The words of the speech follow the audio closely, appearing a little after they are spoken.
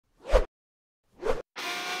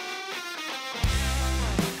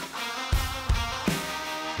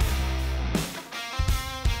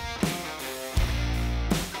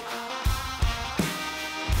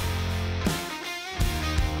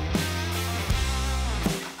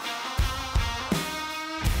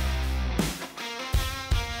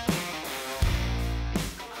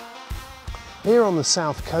Here on the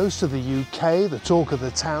south coast of the UK, the talk of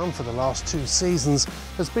the town for the last 2 seasons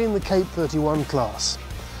has been the Cape 31 class.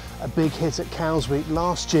 A big hit at Cows Week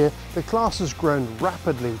last year, the class has grown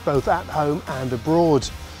rapidly both at home and abroad.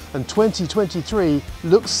 And 2023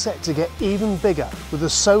 looks set to get even bigger with a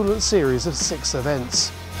Solent series of 6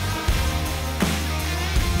 events.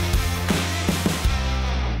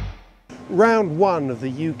 Round 1 of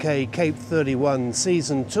the UK Cape 31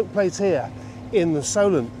 season took place here in the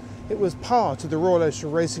Solent. It was part of the Royal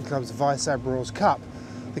Ocean Racing Club's Vice Admiral's Cup.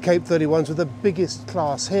 The Cape 31s were the biggest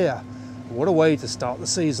class here. What a way to start the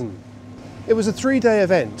season. It was a 3-day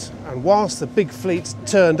event, and whilst the big fleets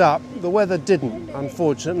turned up, the weather didn't,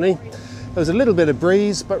 unfortunately. There was a little bit of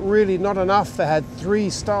breeze, but really not enough. They had 3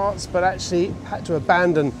 starts, but actually had to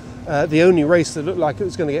abandon the only race that looked like it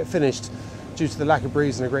was going to get finished due to the lack of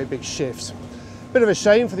breeze and a great big shift. Bit of a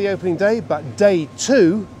shame for the opening day, but day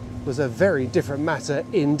 2 was a very different matter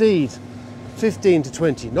indeed. 15 to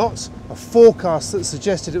 20 knots, a forecast that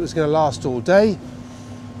suggested it was going to last all day.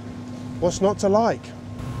 What's not to like?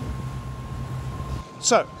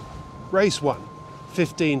 So, race 1,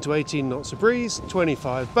 15 to 18 knots of breeze,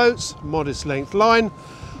 25 boats, modest length line.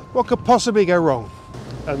 What could possibly go wrong?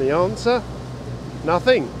 And the answer?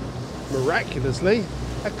 Nothing. Miraculously,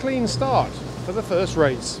 a clean start for the first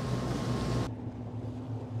race.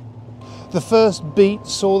 The first beat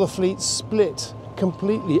saw the fleet split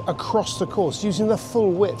completely across the course, using the full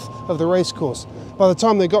width of the race course. By the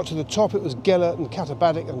time they got to the top, it was Gellert and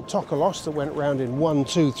Katabatic and Tokolosh that went round in 1,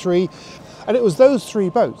 2, 3. And it was those 3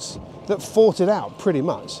 boats that fought it out pretty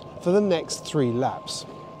much for the next 3 laps.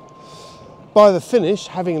 By the finish,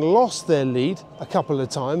 having lost their lead a couple of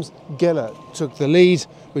times, Gellert took the lead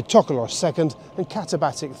with Tokolosh second and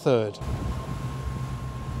Katabatic third.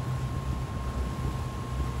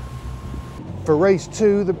 For race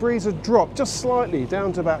 2, the breeze had dropped just slightly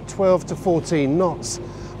down to about 12 to 14 knots,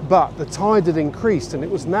 but the tide had increased and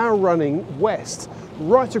it was now running west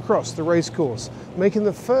right across the racecourse, making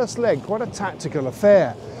the first leg quite a tactical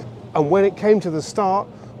affair. And when it came to the start,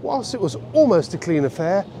 whilst it was almost a clean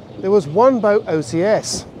affair, there was 1 boat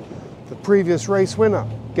OCS, the previous race winner,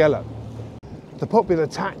 Gellert. The popular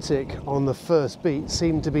tactic on the first beat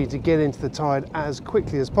seemed to be to get into the tide as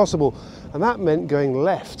quickly as possible, and that meant going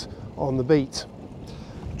left on the beat.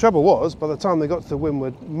 Trouble was, by the time they got to the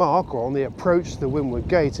windward mark, or on the approach to the windward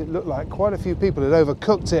gate, it looked like quite a few people had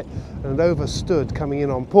overcooked it and had overstood coming in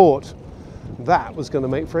on port. That was going to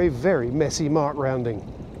make for a very messy mark rounding.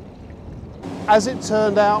 As it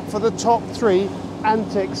turned out, for the top 3,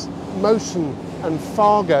 Antics, Motion and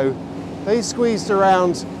Fargo, they squeezed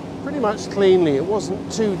around pretty much cleanly. It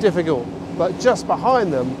wasn't too difficult, but just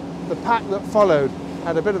behind them, the pack that followed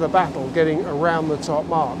had a bit of a battle getting around the top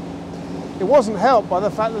mark. It wasn't helped by the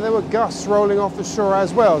fact that there were gusts rolling off the shore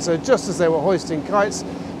as well, so just as they were hoisting kites,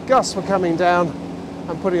 gusts were coming down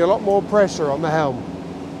and putting a lot more pressure on the helm.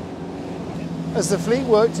 As the fleet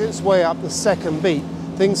worked its way up the second beat,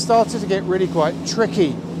 things started to get really quite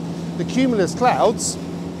tricky. The cumulus clouds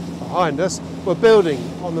behind us were building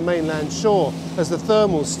on the mainland shore as the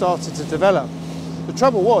thermals started to develop. The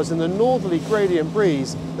trouble was, in the northerly gradient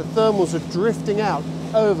breeze, the thermals were drifting out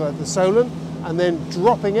over the Solent and then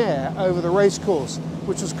dropping air over the racecourse,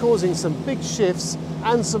 which was causing some big shifts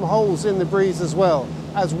and some holes in the breeze as well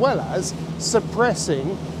as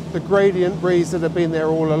suppressing the gradient breeze that had been there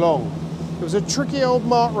all along. It was a tricky old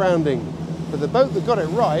mark rounding, but the boat that got it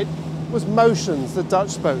right was Motions, the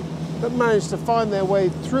Dutch boat, that managed to find their way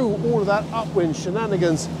through all of that upwind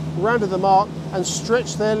shenanigans, rounded the mark and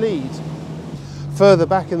stretched their lead. Further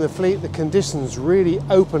back in the fleet, the conditions really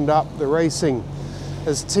opened up the racing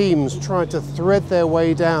as teams tried to thread their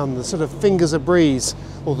way down the sort of fingers of breeze,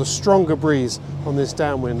 or the stronger breeze, on this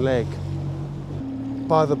downwind leg.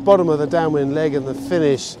 By the bottom of the downwind leg and the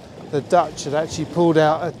finish, the Dutch had actually pulled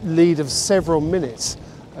out a lead of several minutes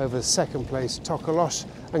over second place Tokolosh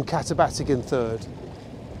and Katabatic in third.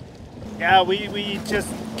 Yeah, we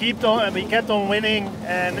just kept on winning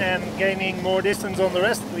and gaining more distance on the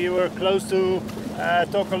rest. We were close to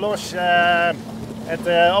Tokolosh at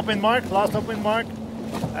the upwind mark, last upwind mark.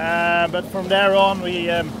 But from there on, we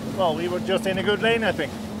were just in a good lane, I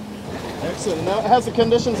think. Excellent. Now, how's the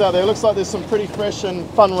conditions out there? It looks like there's some pretty fresh and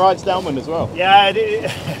fun rides downwind as well. Yeah,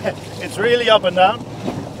 it's really up and down.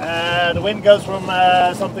 The wind goes from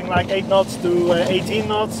something like 8 knots to 18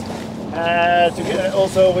 knots.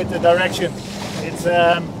 Also with the direction, it's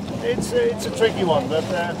a tricky one, but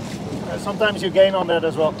sometimes you gain on that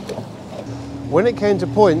as well. When it came to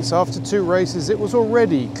points after 2 races, it was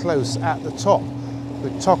already close at the top,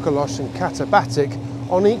 with Tokolosh and Katabatic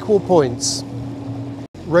on equal points.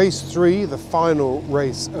 Race 3, the final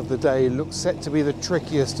race of the day, looked set to be the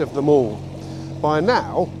trickiest of them all. By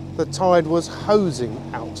now, the tide was hosing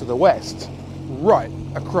out to the west, right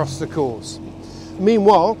across the course.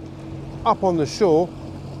 Meanwhile, up on the shore,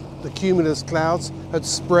 the cumulus clouds had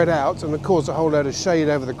spread out and had caused a whole load of shade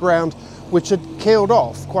over the ground, which had killed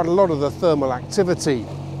off quite a lot of the thermal activity.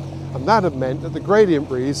 And that had meant that the gradient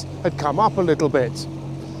breeze had come up a little bit.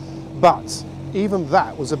 But even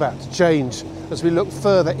that was about to change. As we look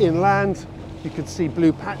further inland, you could see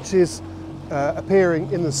blue patches appearing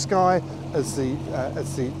in the sky as the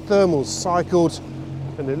thermals cycled,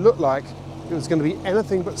 and it looked like it was going to be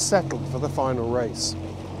anything but settled for the final race.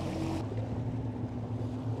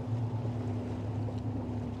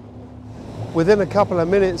 Within a couple of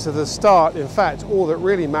minutes of the start, in fact, all that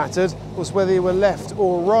really mattered was whether you were left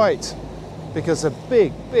or right, because a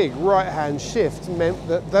big right-hand shift meant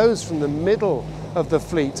that those from the middle of the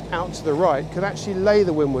fleet out to the right could actually lay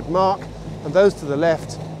the windward mark, and those to the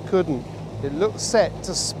left couldn't. It looked set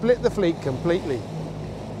to split the fleet completely.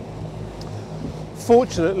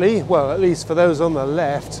 Fortunately, well, at least for those on the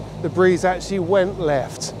left, the breeze actually went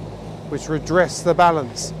left, which redressed the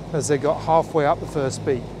balance as they got halfway up the first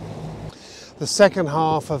beat. The second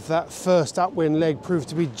half of that first upwind leg proved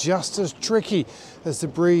to be just as tricky as the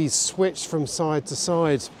breeze switched from side to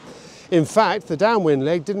side. In fact, the downwind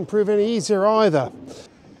leg didn't prove any easier either.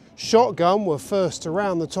 Shotgun were first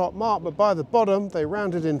around the top mark, but by the bottom they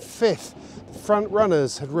rounded in fifth. The front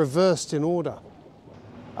runners had reversed in order.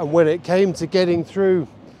 And when it came to getting through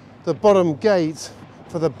the bottom gate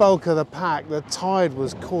for the bulk of the pack, the tide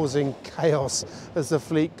was causing chaos as the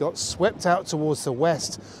fleet got swept out towards the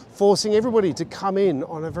west, forcing everybody to come in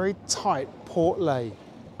on a very tight port lay.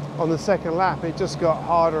 On the second lap, it just got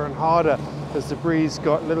harder and harder as the breeze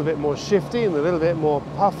got a little bit more shifty and a little bit more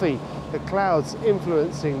puffy, the clouds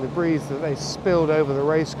influencing the breeze that they spilled over the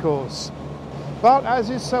racecourse. But as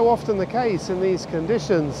is so often the case in these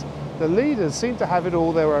conditions, the leaders seemed to have it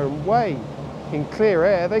all their own way. In clear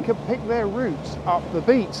air, they could pick their route up the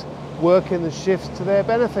beat, working the shifts to their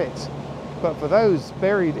benefit. But for those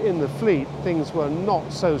buried in the fleet, things were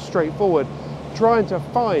not so straightforward. Trying to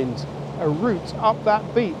find a route up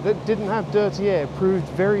that beat that didn't have dirty air proved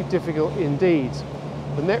very difficult indeed.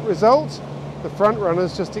 The net result? The front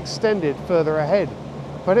runners just extended further ahead.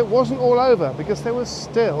 But it wasn't all over, because there was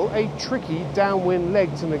still a tricky downwind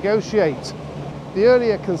leg to negotiate. The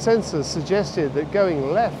earlier consensus suggested that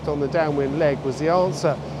going left on the downwind leg was the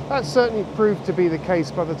answer. That certainly proved to be the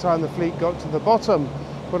case by the time the fleet got to the bottom.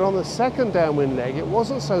 But on the second downwind leg, it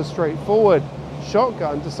wasn't so straightforward.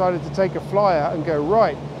 Shotgun decided to take a flyer and go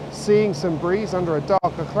right. Seeing some breeze under a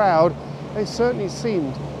darker cloud, they certainly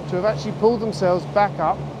seemed to have actually pulled themselves back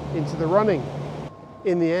up into the running.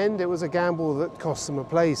 In the end, it was a gamble that cost them a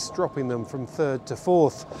place, dropping them from third to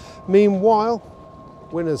fourth. Meanwhile,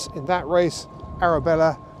 winners in that race,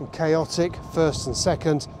 Arabella and Chaotic first and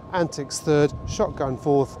second, Antics third, Shotgun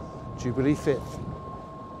fourth, Jubilee fifth.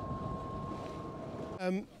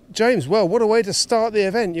 James, well, what a way to start the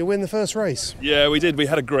event. You win the first race. Yeah, we did. We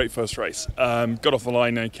had a great first race. Got off the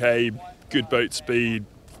line okay, good boat speed,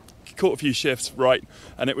 caught a few shifts right,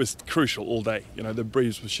 and it was crucial all day. You know, the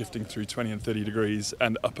breeze was shifting through 20 and 30 degrees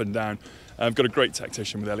and up and down. I've got a great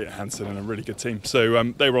tactician with Elliot Hansen and a really good team. So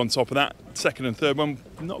they were on top of that. Second and third one,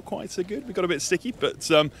 not quite so good. We got a bit sticky, but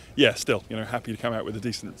yeah, still, you know, happy to come out with a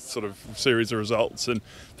decent sort of series of results, and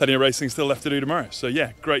plenty of racing still left to do tomorrow. So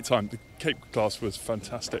yeah, great time. The Cape class was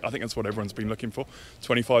fantastic. I think that's what everyone's been looking for.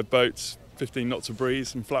 25 boats, 15 knots of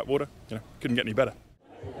breeze and flat water. You know, couldn't get any better.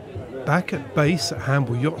 Back at base at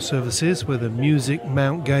Hamble Yacht Services, where the music,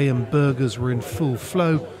 Mount Gay and burgers were in full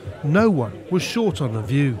flow, no one was short on the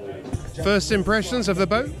view. First impressions of the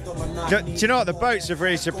boat? Do you know what? The boats have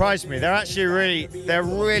really surprised me. They're actually they're a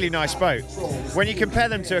really nice boat. When you compare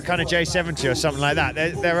them to a kind of J70 or something like that,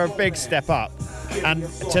 they're a big step up. And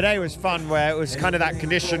today was fun, where it was kind of that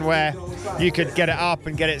condition where you could get it up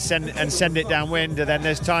and send it downwind, and then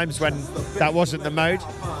there's times when that wasn't the mode.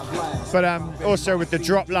 But also with the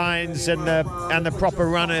drop lines and the proper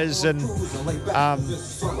runners, and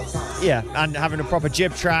yeah, and having a proper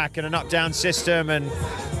jib track and an up-down system, and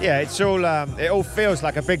yeah, it all feels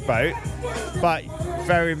like a big boat, but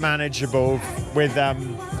very manageable with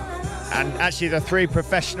and actually the three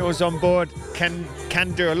professionals on board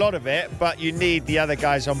can do a lot of it, but you need the other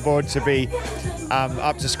guys on board to be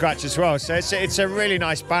up to scratch as well. So it's a really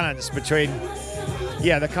nice balance between,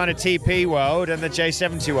 yeah, the kind of TP world and the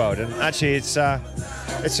J70 world, and actually it's a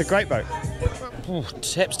great boat.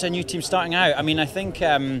 Tips to a new team starting out. I mean, I think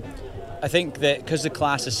that because the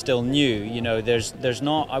class is still new, you know, there's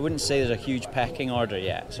not, I wouldn't say there's a huge pecking order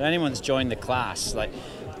yet. So anyone that's joined the class, like,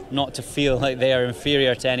 not to feel like they are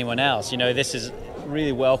inferior to anyone else. You know, this is a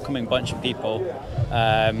really welcoming bunch of people,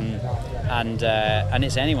 and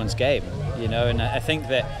it's anyone's game, you know. And I think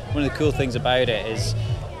that one of the cool things about it is,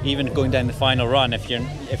 even going down the final run, if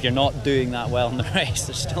you're not doing that well in the race,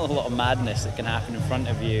 there's still a lot of madness that can happen in front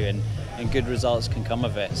of you, and good results can come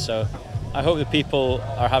of it. So I hope the people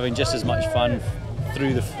are having just as much fun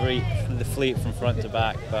through the fleet from front to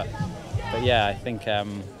back. But yeah, I think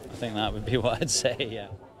that would be what I'd say. Yeah.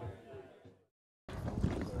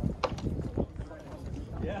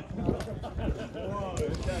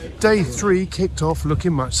 Day 3 kicked off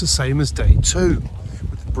looking much the same as day 2,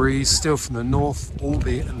 with the breeze still from the north,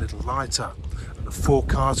 albeit a little lighter, and a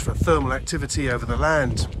forecast for thermal activity over the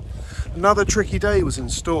land. Another tricky day was in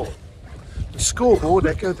store. The scoreboard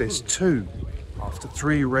echoed this too. After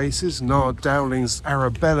 3 races, Nard Dowling's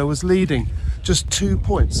Arabella was leading, just 2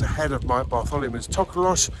 points ahead of Mike Bartholomew's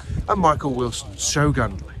Tokolosh and Michael Wilson's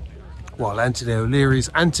Shogun, while Anthony O'Leary's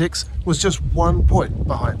Antics was just 1 point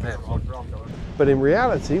behind them. But in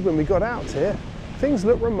reality, when we got out here, things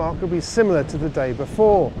looked remarkably similar to the day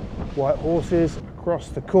before. White horses across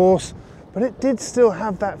the course, but it did still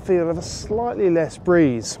have that feel of a slightly less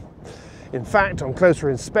breeze. In fact, on closer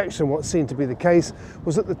inspection, what seemed to be the case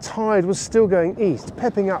was that the tide was still going east,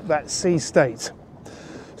 pepping up that sea state.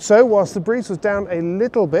 So whilst the breeze was down a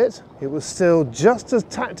little bit, it was still just as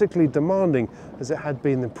tactically demanding as it had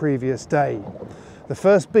been the previous day. The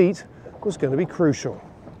first beat was going to be crucial.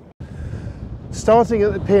 Starting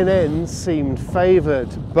at the pin end seemed favoured,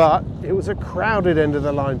 but it was a crowded end of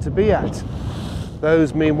the line to be at.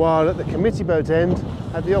 Those, meanwhile, at the committee boat end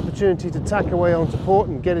had the opportunity to tack away onto port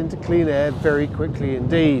and get into clean air very quickly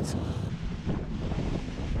indeed.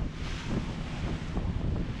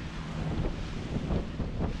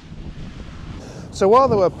 So while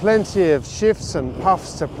there were plenty of shifts and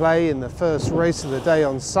puffs to play in the first race of the day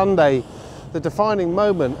on Sunday, the defining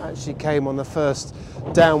moment actually came on the first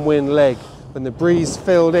downwind leg, when the breeze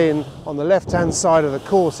filled in on the left-hand side of the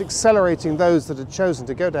course, accelerating those that had chosen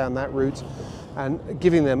to go down that route and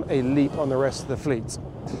giving them a leap on the rest of the fleet.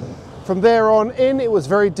 From there on in, it was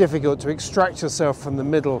very difficult to extract yourself from the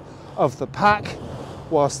middle of the pack,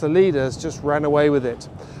 whilst the leaders just ran away with it.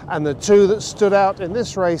 And the 2 that stood out in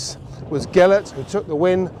this race was Gellert, who took the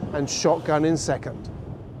win, and Shotgun in second.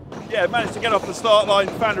 Yeah, managed to get off the start line,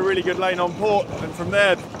 found a really good lane on port, and from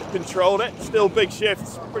there controlled it. Still big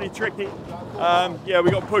shifts, pretty tricky. Yeah,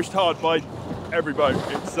 we got pushed hard by every boat.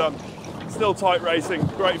 It's still tight racing,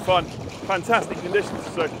 great fun, fantastic conditions.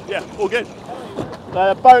 So yeah, all good.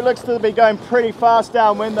 The boat looks to be going pretty fast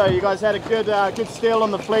downwind though. You guys had a good steal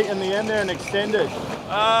on the fleet in the end there and extended.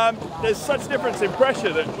 There's such difference in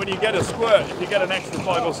pressure that when you get a squirt, if you get an extra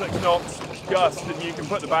 5 or 6 knots gust, and you can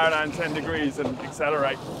put the bow down 10 degrees and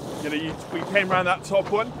accelerate. You know, we came around that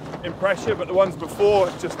top one in pressure, but the ones before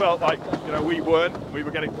it just felt like, you know, we were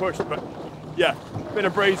getting pushed. But yeah, a bit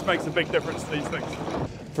of breeze makes a big difference to these things.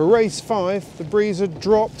 For race 5, the breeze had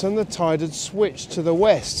dropped and the tide had switched to the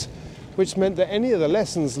west, which meant that any of the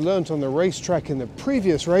lessons learnt on the racetrack in the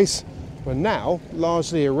previous race were now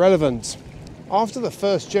largely irrelevant. After the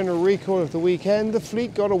first general recall of the weekend, the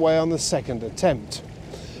fleet got away on the second attempt.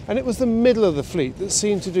 And it was the middle of the fleet that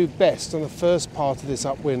seemed to do best on the first part of this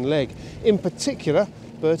upwind leg. In particular,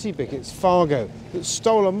 Bertie Bickett's Fargo, that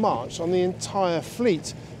stole a march on the entire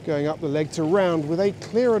fleet, going up the leg to round with a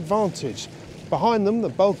clear advantage. Behind them, the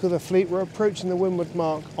bulk of the fleet were approaching the windward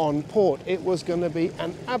mark on port. It was going to be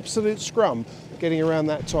an absolute scrum getting around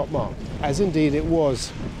that top mark, as indeed it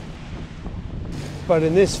was. But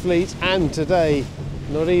in this fleet, and today,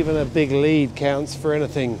 not even a big lead counts for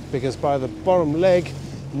anything, because by the bottom leg,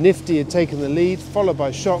 Nifty had taken the lead, followed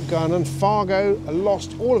by Shotgun, and Fargo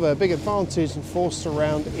lost all of her big advantage and forced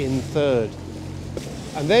around in third.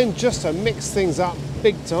 And then, just to mix things up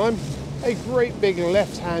big time, a great big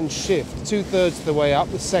left-hand shift, 2/3 of the way up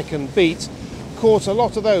the second beat, caught a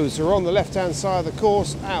lot of those who were on the left-hand side of the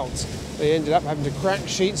course out. They ended up having to crack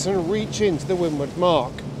sheets and reach into the windward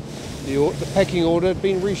mark. The pecking order had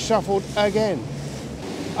been reshuffled again.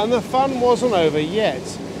 And the fun wasn't over yet,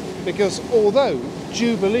 because although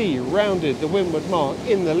Jubilee rounded the windward mark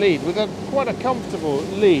in the lead with quite a comfortable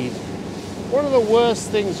lead, one of the worst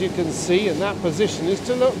things you can see in that position is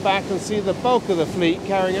to look back and see the bulk of the fleet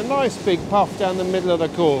carrying a nice big puff down the middle of the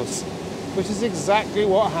course, which is exactly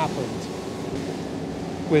what happened.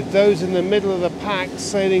 With those in the middle of the pack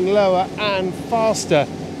sailing lower and faster,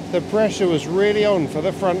 the pressure was really on for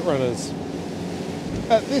the front runners.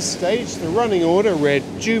 At this stage, the running order read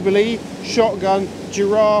Jubilee, Shotgun,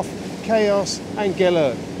 Giraffe, Chaos and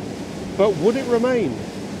Gellert. But would it remain?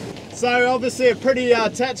 So obviously a pretty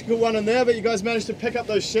tactical one in there, but you guys managed to pick up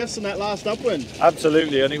those shifts in that last upwind.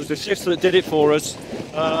 Absolutely, and it was the shifts that did it for us.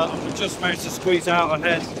 We just managed to squeeze out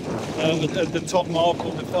ahead at the top mark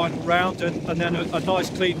on the final round, and then a nice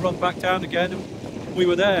clean run back down again, and we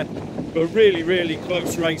were there. But really, really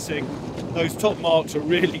close racing. Those top marks are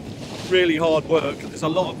really, really hard work. There's a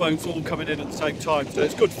lot of boats all coming in at the same time, so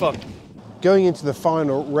it's good fun. Going into the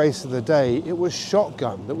final race of the day, it was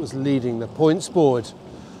Shotgun that was leading the points board.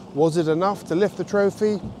 Was it enough to lift the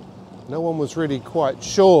trophy? No one was really quite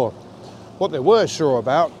sure. What they were sure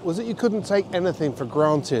about was that you couldn't take anything for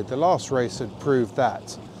granted. The last race had proved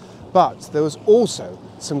that. But there was also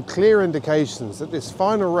some clear indications that this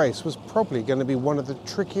final race was probably going to be one of the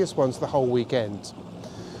trickiest ones the whole weekend.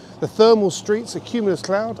 The thermal streets of cumulus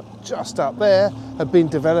cloud just up there had been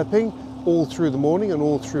developing all through the morning and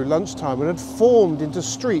all through lunchtime, and had formed into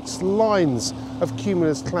streets, lines of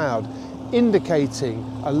cumulus cloud, indicating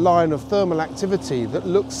a line of thermal activity that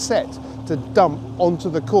looked set to dump onto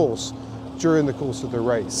the course during the course of the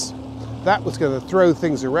race. That was going to throw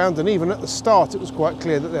things around, and even at the start it was quite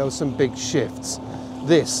clear that there were some big shifts.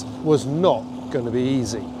 This was not going to be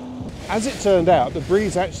easy. As it turned out, the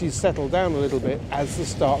breeze actually settled down a little bit as the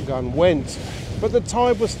start gun went, but the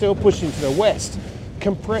tide was still pushing to the west,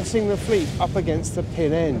 compressing the fleet up against the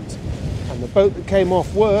pin end. And the boat that came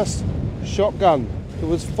off worst, Shotgun, who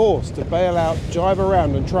was forced to bail out, jibe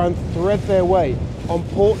around and try and thread their way on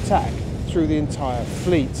port tack through the entire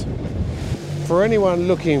fleet. For anyone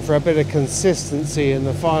looking for a bit of consistency in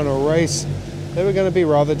the final race, they were going to be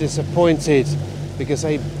rather disappointed, because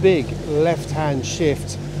a big left-hand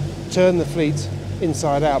shift turned the fleet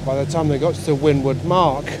inside out by the time they got to the windward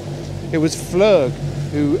mark. It was Flurg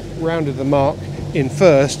who rounded the mark in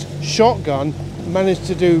first. Shotgun managed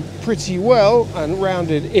to do pretty well and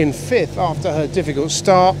rounded in fifth after her difficult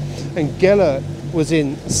start, and Geller was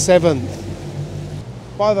in seventh.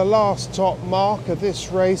 By the last top mark of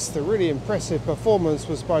this race, the really impressive performance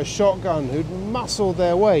was by Shotgun, who'd muscled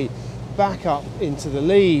their way back up into the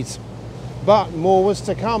lead. But more was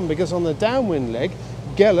to come, because on the downwind leg,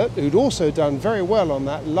 Gellert, who'd also done very well on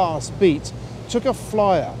that last beat, took a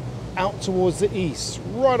flyer out towards the east,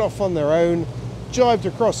 right off on their own, jibed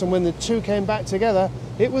across, and when the two came back together,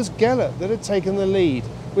 it was Gellert that had taken the lead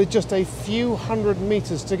with just a few hundred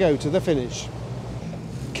metres to go to the finish.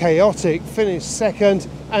 Chaotic finished second,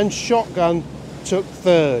 and Shotgun took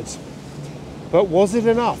third. But was it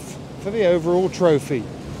enough for the overall trophy?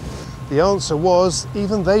 The answer was,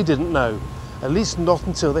 even they didn't know, at least not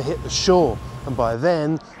until they hit the shore, and by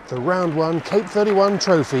then the round one Cape 31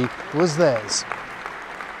 trophy was theirs.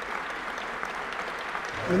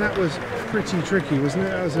 And that was pretty tricky, wasn't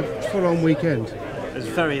it? That was a full-on weekend. It was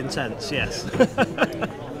very intense, yes.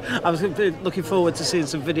 I was looking forward to seeing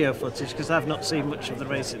some video footage, because I've not seen much of the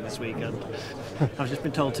racing this weekend. I've just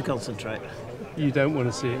been told to concentrate. You don't want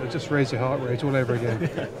to see it, it'll just raise your heart rate all over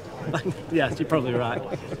again. Yes, you're probably right.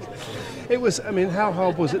 It was, I mean, how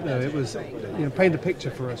hard was it though? It was, you know, paint a picture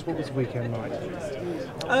for us. What was the weekend like?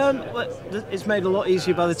 It's made a lot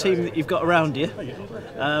easier by the team that you've got around you.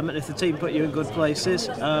 And if the team put you in good places,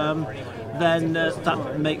 then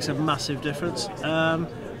that makes a massive difference.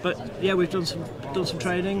 But yeah, we've done some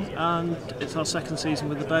training, and it's our second season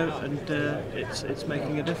with the boat, and it's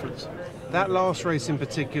making a difference. That last race in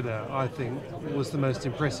particular, I think, was the most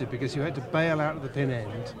impressive, because you had to bail out at the pin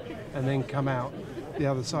end and then come out the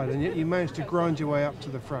other side, and yet you managed to grind your way up to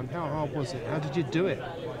the front. How hard was it? How did you do it?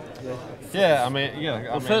 Yeah, I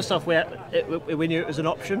mean, first off, we knew it was an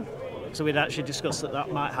option, so we'd actually discussed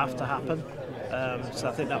that might have to happen. So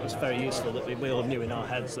I think that was very useful, that we all knew in our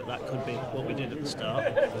heads that could be what we did at the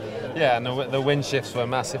start. Yeah, and the wind shifts were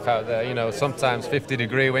massive out there. You know, sometimes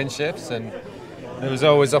 50-degree wind shifts, and there was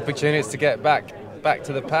always opportunities to get back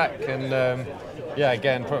to the pack. And yeah,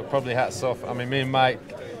 again, probably hats off. I mean, me and Mike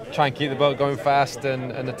try and keep the boat going fast,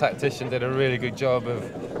 and the tactician did a really good job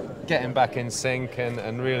of getting back in sync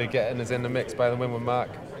and really getting us in the mix by the windward mark.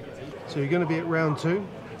 So you're going to be at round two?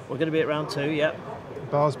 We're going to be at round two, yep.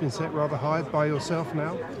 Bar's been set rather high by yourself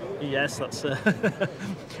now? Yes, that's.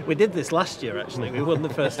 We did this last year, actually. We won the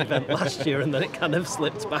first event last year, and then it kind of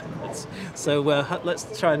slipped backwards. So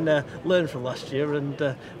let's try and learn from last year and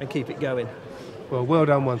keep it going. Well, well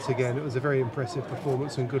done once again. It was a very impressive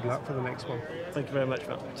performance, and good luck for the next one. Thank you very much,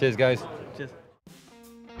 Matt. Cheers, guys. Cheers.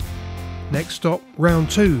 Next stop,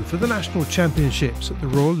 round two for the National Championships at the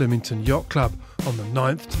Royal Leamington Yacht Club on the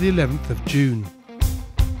 9th to the 11th of June.